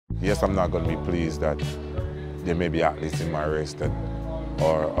Yes, I'm not going to be pleased that there may be athletes in my race that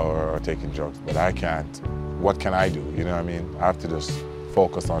are taking drugs, but I can't. What can I do? You know what I mean? I have to just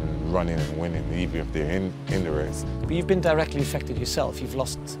focus on running and winning, even if they're in the race. But you've been directly affected yourself. You've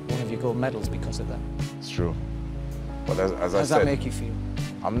lost one of your gold medals because of that. It's true. But as I said, How does that make you feel?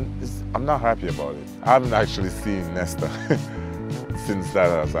 I'm not happy about it. I haven't actually seen Nesta since that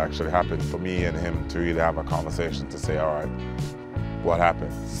has actually happened, for me and him to really have a conversation to say, all right, what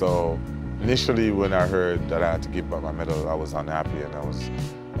happened? So initially when I heard that I had to give back my medal, I was unhappy and I was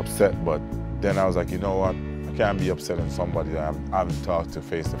upset, but then I was like, you know what? I can't be upsetting somebody that I haven't talked to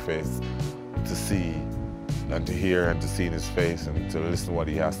face to see and to hear and to see in his face and to listen to what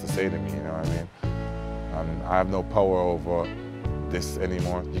he has to say to me, you know what I mean? I have no power over this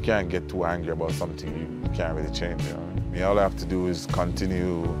anymore. You can't get too angry about something you can't really change, you know what I mean? All I have to do is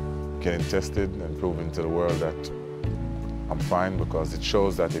continue getting tested and proving to the world that I'm fine, because it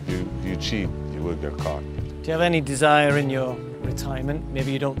shows that if you cheat, you will get caught. Do you have any desire in your retirement?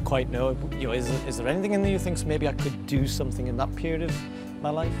 Maybe you don't quite know. You know, is there anything in there you think maybe I could do something in that period of my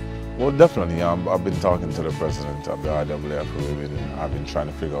life? Well, definitely. I've been talking to the president of the IAAF. I've been trying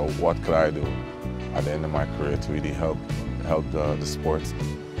to figure out what could I do at the end of my career to really help the sports.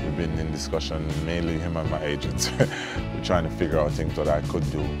 We've been in discussion, mainly him and my agents. We're trying to figure out things that I could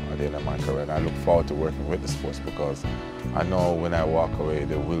do at the end of my career. And I look forward to working with the sports, because I know when I walk away,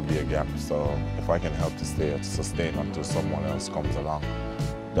 there will be a gap. So if I can help to sustain until someone else comes along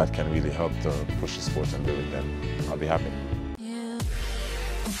that can really help to push the sport and do it, then I'll be happy.